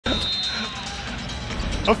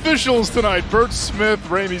Officials tonight, Bert Smith,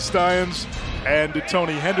 Ramey Steins, and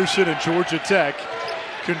Tony Henderson, and Georgia Tech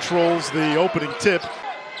controls the opening tip.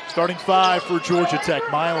 Starting five for Georgia Tech,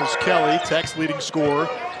 Miles Kelly, Tech's leading scorer,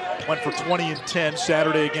 went for 20 and 10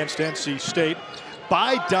 Saturday against NC State.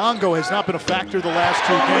 Baye Ndongo has not been a factor the last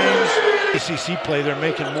two games. ACC play, they're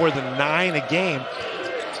making more than 9 a game.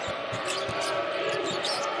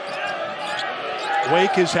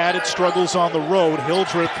 Wake has had its struggles on the road.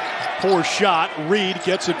 Hildreth, poor shot. Reed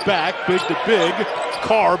gets it back, big to big.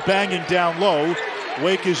 Carr banging down low.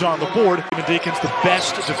 Wake is on the board. Demon Deacons, the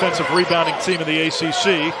best defensive rebounding team in the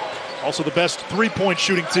ACC. Also the best three-point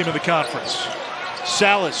shooting team in the conference.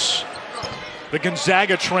 Salas, the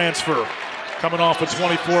Gonzaga transfer, coming off a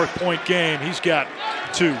 24-point game. He's got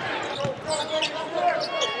 2.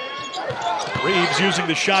 Reeves using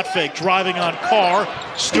the shot fake, driving on Carr,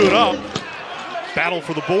 stood up. Battle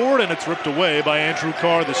for the board, and it's ripped away by Andrew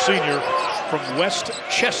Carr, the senior from West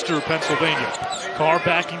Chester, Pennsylvania. Carr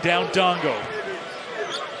backing down Ndongo.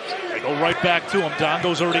 They go right back to him.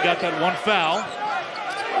 Dongo's already got that one foul.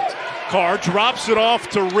 Carr drops it off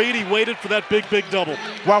to Reed. He waited for that big double.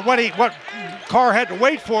 Well, what Carr had to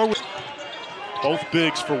wait for was... Both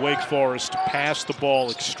bigs for Wake Forest pass the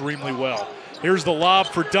ball extremely well. Here's the lob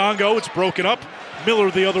for Ndongo. It's broken up.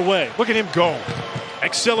 Miller the other way. Look at him go.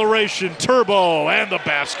 Acceleration, turbo, and the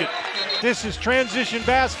basket. This is transition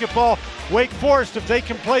basketball. Wake Forest, if they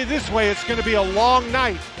can play this way, it's going to be a long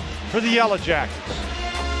night for the Yellow Jackets.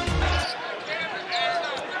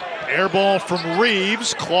 Air ball from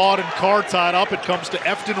Reeves. Claude and Carr tied up. It comes to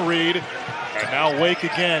Efton Reed. And now Wake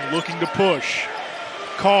again looking to push.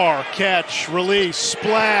 Carr, catch, release,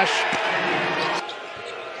 splash.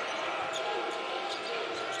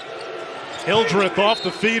 Hildreth off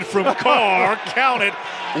the feed from Carr. Count it.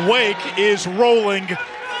 Wake is rolling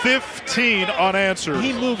 15 unanswered.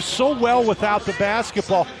 He moves so well without the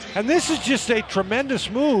basketball. And this is just a tremendous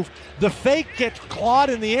move. The fake gets Claude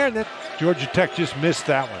in the air, and then Georgia Tech just missed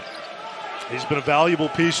that one. He's been a valuable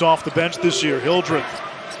piece off the bench this year. Hildreth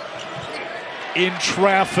in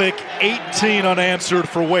traffic, 18 unanswered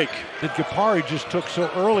for Wake. That Gapari just took so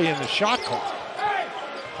early in the shot clock.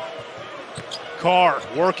 Carr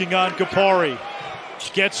working on Gapari.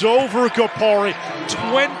 Gets over Gapari.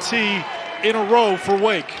 20 in a row for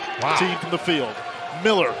Wake. Wow. Team from the field.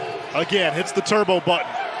 Miller again hits the turbo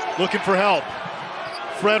button. Looking for help.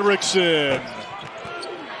 Fredrickson.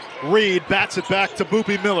 Reed bats it back to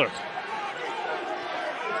Boopie Miller.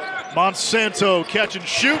 Monsanto catch and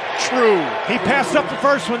shoot. True. He passed up the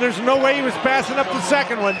first one. There's no way he was passing up the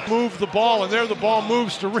second one. Move the ball, and there the ball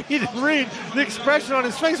moves to Reed. And Reed, the expression on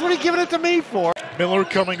his face, what are you giving it to me for? Miller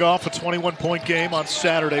coming off a 21-point game on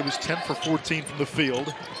Saturday, was 10 for 14 from the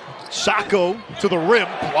field. Sacco to the rim,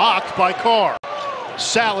 blocked by Carr.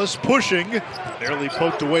 Salas pushing, nearly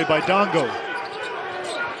poked away by Ndongo.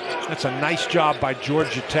 That's a nice job by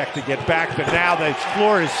Georgia Tech to get back, but now the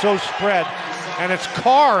floor is so spread. And it's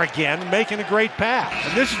Carr again making a great pass.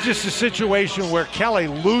 And this is just a situation where Kelly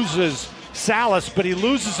loses Salas, but he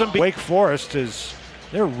loses him. Wake Forest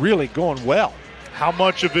they're really going well. How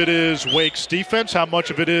much of it is Wake's defense? How much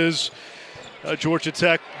of it is Georgia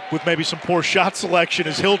Tech with maybe some poor shot selection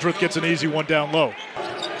as Hildreth gets an easy one down low?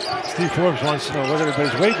 Steve Forbes wants to know what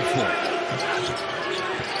everybody's waiting for.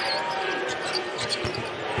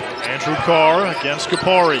 Andrew Carr against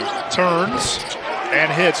Gapari. Turns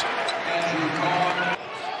and hits.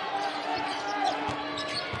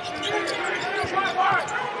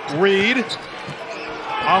 Reed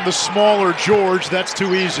on the smaller George. That's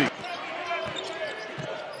too easy.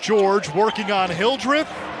 George working on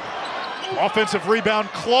Hildreth. Offensive rebound,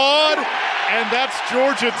 Claude. And that's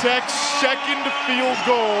Georgia Tech's second field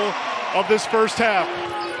goal of this first half.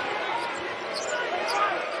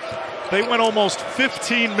 They went almost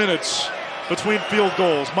 15 minutes between field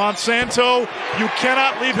goals. Monsanto, you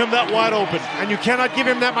cannot leave him that wide open. And you cannot give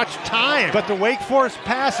him that much time. But the Wake Forest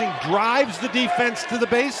passing drives the defense to the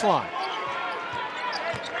baseline.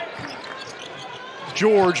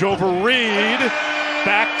 George over Reed.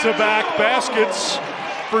 Back-to-back baskets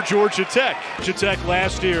for Georgia Tech. Georgia Tech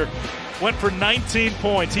last year went for 19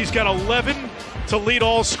 points. He's got 11 to lead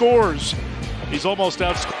all scores. He's almost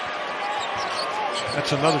outscored.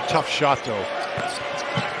 That's another tough shot, though.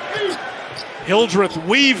 Hildreth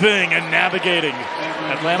weaving and navigating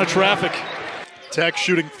Atlanta traffic. Tech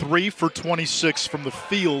shooting 3 for 26 from the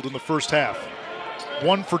field in the first half.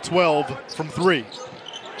 1 for 12 from 3.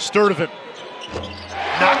 Sturdivant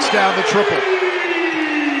knocks down the triple.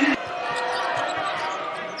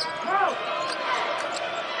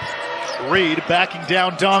 Reed backing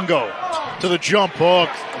down Ndongo to the jump hook.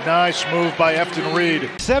 Nice move by Efton Reed.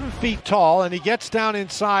 7 feet tall, and he gets down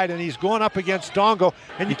inside, and he's going up against Ndongo,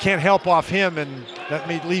 and you can't help off him, and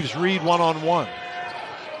that leaves Reed one-on-one.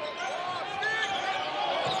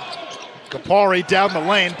 Kapari down the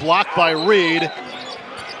lane, blocked by Reed.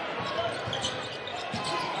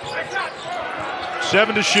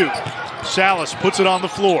 7 to shoot. Salas puts it on the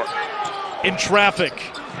floor. In traffic.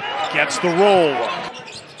 Gets the roll.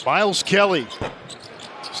 Miles Kelly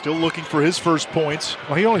still looking for his first points.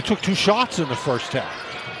 Well, he only took 2 shots in the first half.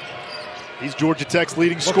 He's Georgia Tech's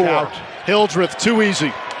leading scorer. Hildreth, too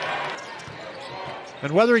easy.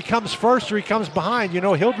 And whether he comes first or he comes behind, you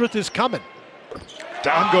know Hildreth is coming.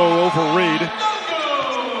 Ndongo over Reed.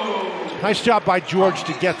 Nice job by George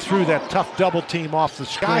to get through that tough double team off the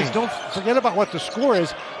screen. Guys, don't forget about what the score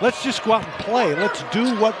is. Let's just go out and play. Let's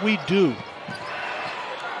do what we do.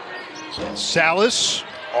 Salas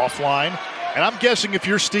offline. And I'm guessing if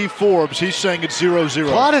you're Steve Forbes, he's saying it's 0-0.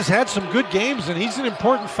 Claude has had some good games, and he's an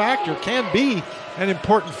important factor, can be an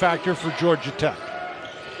important factor for Georgia Tech.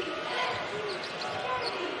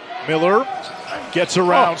 Miller gets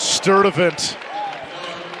around Sturdivant.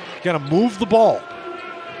 Gonna move the ball.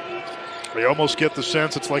 They almost get the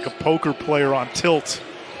sense it's like a poker player on tilt.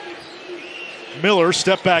 Miller,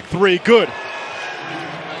 step back 3, good.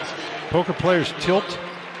 Poker players tilt.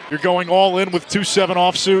 You're going all in with 2-7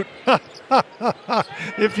 offsuit?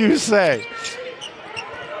 If you say.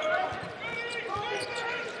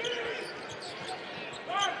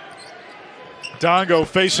 Ndongo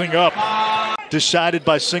facing up. Decided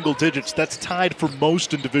by single digits. That's tied for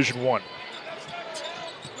most in Division I.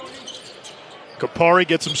 Kapari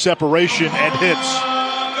gets some separation and hits.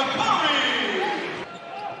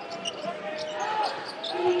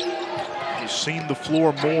 He's seen the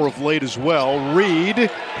floor more of late as well. Reed,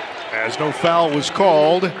 as no foul was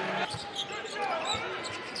called.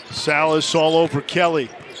 Salas all over Kelly.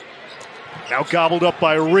 Now gobbled up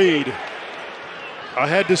by Reed.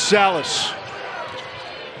 Ahead to Salas.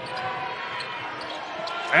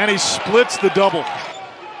 And he splits the double.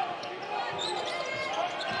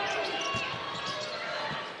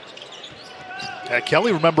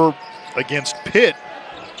 Kelly, remember, against Pitt,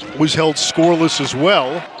 was held scoreless as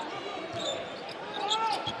well.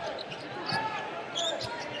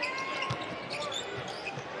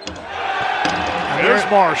 There's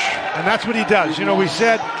Marsh. And that's what he does. You know, we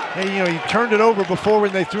said, hey, you know, he turned it over before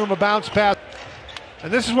when they threw him a bounce pass.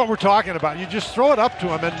 And this is what we're talking about. You just throw it up to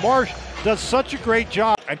him, and Marsh does such a great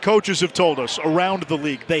job. And coaches have told us around the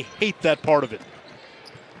league, they hate that part of it.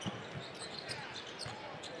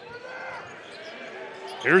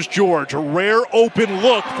 Here's George, a rare open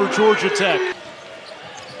look for Georgia Tech.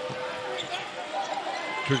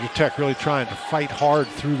 Georgia Tech really trying to fight hard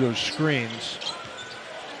through those screens.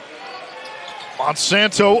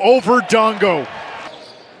 Monsanto over Ndongo.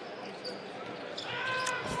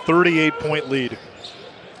 38-point lead.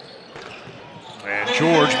 And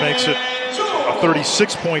George makes it a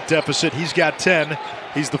 36-point deficit. He's got 10.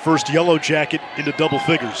 He's the first Yellow Jacket into double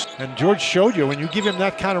figures. And George showed you, when you give him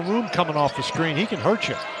that kind of room coming off the screen, he can hurt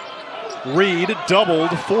you. Reed doubled,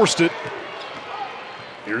 forced it.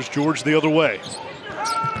 Here's George the other way.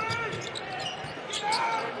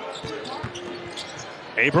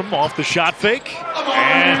 Abram off the shot fake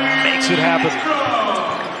and makes it happen.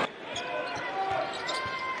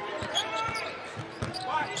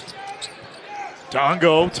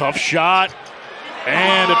 Ndongo, tough shot,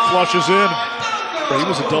 and it flushes in. He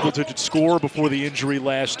was a double-digit scorer before the injury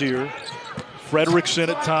last year. Frederickson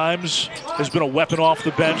at times has been a weapon off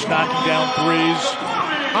the bench, knocking down threes.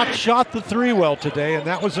 Not shot the 3 well today, and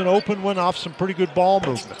that was an open one off some pretty good ball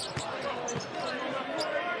movement.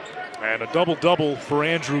 And a double-double for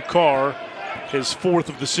Andrew Carr, his 4th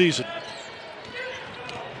of the season.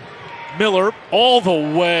 Miller all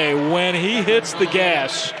the way. When he hits the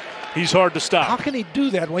gas, he's hard to stop. How can he do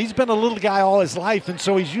that? Well, he's been a little guy all his life, and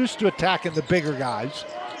so he's used to attacking the bigger guys.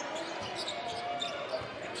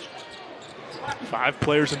 5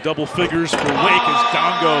 players in double figures for Wake as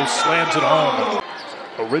Ndongo slams it home.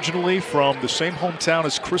 Originally from the same hometown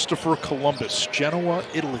as Christopher Columbus, Genoa,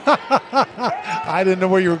 Italy. I didn't know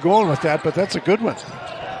where you were going with that, but that's a good one.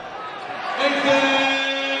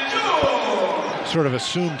 Sort of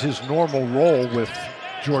assumed his normal role with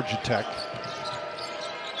Georgia Tech.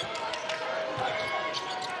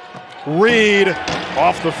 Reed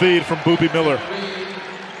off the feed from Boopie Miller.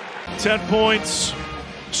 10 points,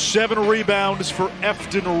 7 rebounds for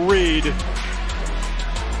Efton Reed.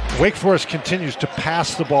 Wake Forest continues to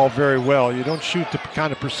pass the ball very well. You don't shoot the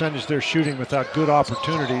kind of percentage they're shooting without good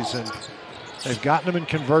opportunities, and they've gotten them and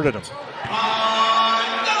converted them.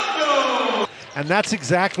 And that's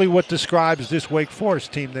exactly what describes this Wake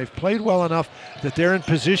Forest team. They've played well enough that they're in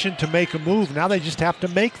position to make a move. Now they just have to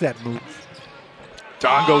make that move.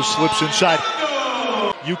 Ndongo slips inside.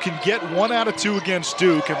 You can get 1 out of 2 against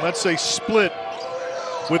Duke, and let's say split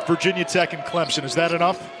with Virginia Tech and Clemson. Is that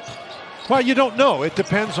enough? Well, you don't know. It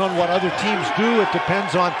depends on what other teams do. It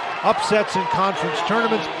depends on upsets in conference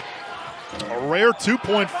tournaments. A rare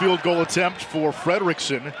 2-point field goal attempt for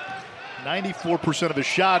Fredrickson. 94% of his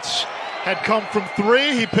shots had come from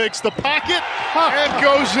 3. He picks the pocket and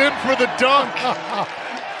goes in for the dunk.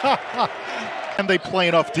 And they play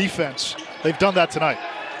enough defense. They've done that tonight.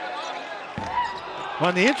 Well,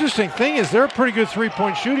 and the interesting thing is they're a pretty good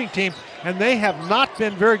three-point shooting team, and they have not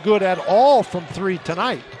been very good at all from 3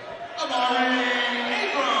 tonight.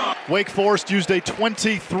 Wake Forest used a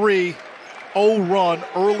 23-0 run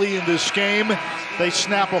early in this game. They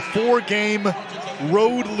snap a 4-game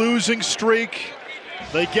road losing streak.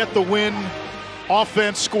 They get the win.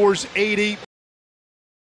 Offense scores 80.